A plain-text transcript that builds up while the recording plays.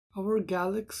Our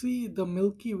galaxy, the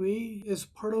Milky Way, is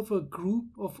part of a group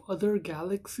of other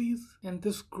galaxies, and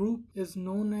this group is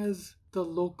known as the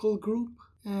local group,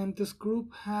 and this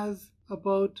group has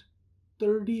about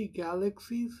 30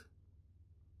 galaxies.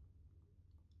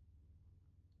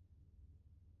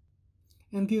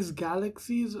 And these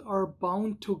galaxies are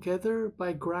bound together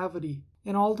by gravity,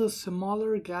 and all the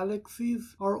smaller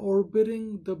galaxies are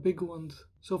orbiting the big ones.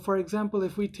 So for example,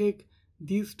 if we take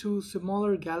these two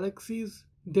smaller galaxies,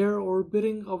 they're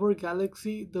orbiting our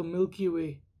galaxy, the Milky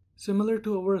Way. Similar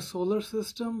to our solar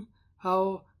system,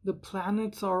 how the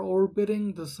planets are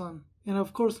orbiting the sun. And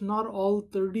of course, not all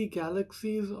 30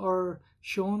 galaxies are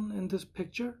shown in this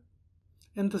picture.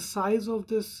 And the size of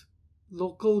this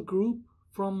local group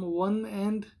from one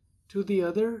end to the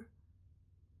other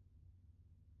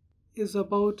is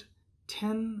about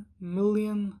 10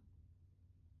 million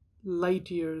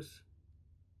light years.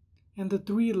 And the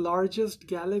three largest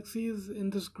galaxies in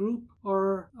this group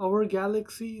are our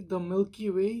galaxy, the Milky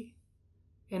Way,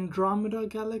 Andromeda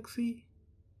Galaxy,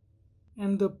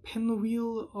 and the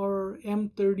pinwheel or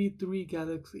M33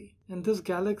 galaxy. And this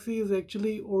galaxy is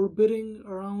actually orbiting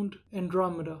around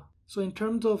Andromeda. So in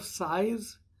terms of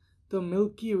size, the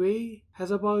Milky Way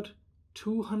has about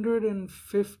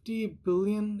 250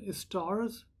 billion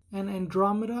stars, and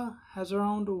Andromeda has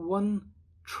around 1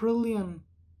 trillion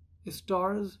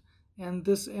stars, and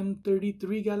this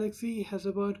M33 galaxy has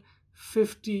about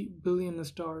 50 billion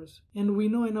stars. And we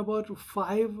know in about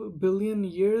 5 billion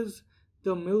years,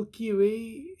 the Milky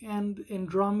Way and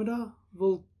Andromeda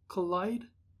will collide.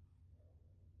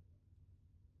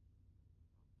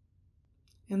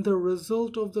 And the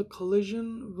result of the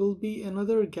collision will be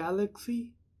another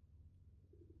galaxy,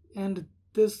 and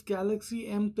this galaxy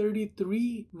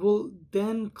M33 will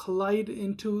then collide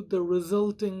into the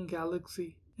resulting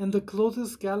galaxy. And the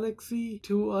closest galaxy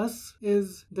to us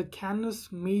is the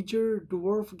Canis Major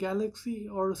Dwarf Galaxy,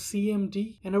 or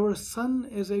CMD, and our Sun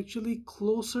is actually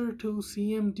closer to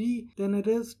CMD than it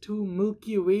is to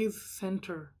Milky Way's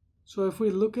center. So if we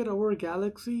look at our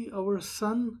galaxy, our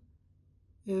Sun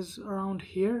is around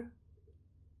here,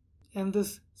 and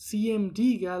this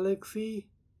CMD galaxy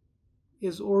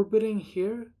is orbiting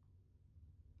here.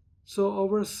 So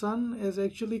our Sun is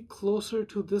actually closer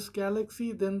to this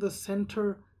galaxy than the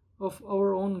center of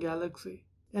our own galaxy.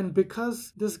 And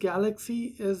because this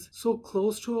galaxy is so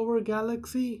close to our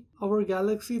galaxy,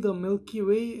 the Milky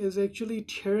Way, is actually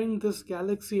tearing this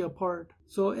galaxy apart.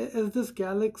 So as this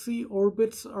galaxy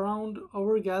orbits around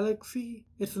our galaxy,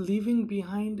 it's leaving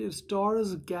behind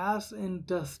stars, gas, and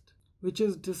dust, which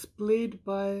is displayed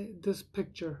by this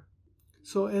picture.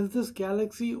 So as this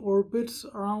galaxy orbits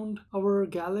around our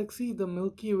galaxy, the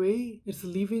Milky Way, it's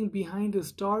leaving behind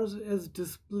stars as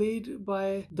displayed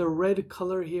by the red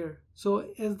color here.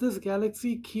 So as this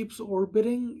galaxy keeps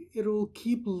orbiting, it will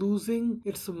keep losing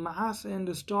its mass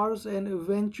and stars, and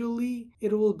eventually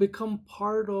it will become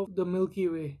part of the Milky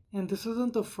Way. And this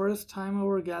isn't the first time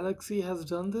our galaxy has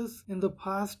done this. In the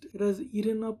past, it has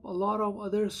eaten up a lot of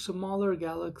other smaller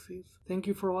galaxies. Thank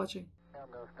you for watching. I'm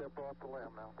going to step off the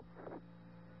limb now.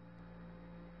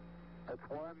 That's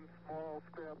one small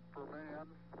step for man,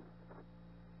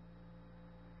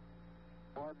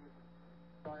 one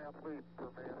giant leap for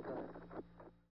mankind.